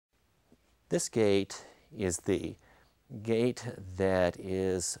This gait is the gait that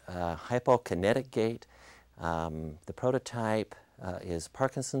is a hypokinetic gait. The prototype is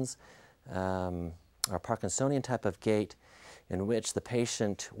Parkinson's or Parkinsonian type of gait, in which the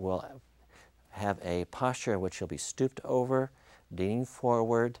patient will have a posture in which he'll be stooped over, leaning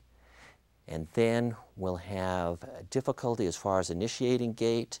forward, and then will have difficulty as far as initiating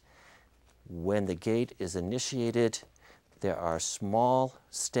gait. When the gait is initiated, there are small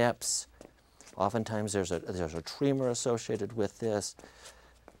steps. Oftentimes there's a tremor associated with this.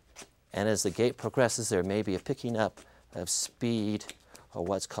 And as the gait progresses, there may be a picking up of speed, or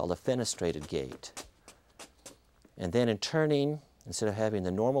what's called a fenestrated gait. And then in turning, instead of having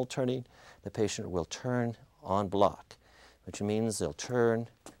the normal turning, the patient will turn en bloc, which means they'll turn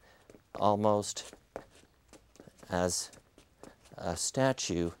almost as a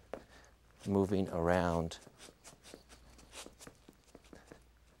statue moving around.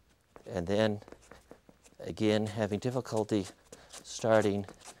 And then again having difficulty starting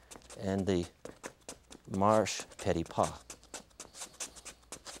in the marche petit pas.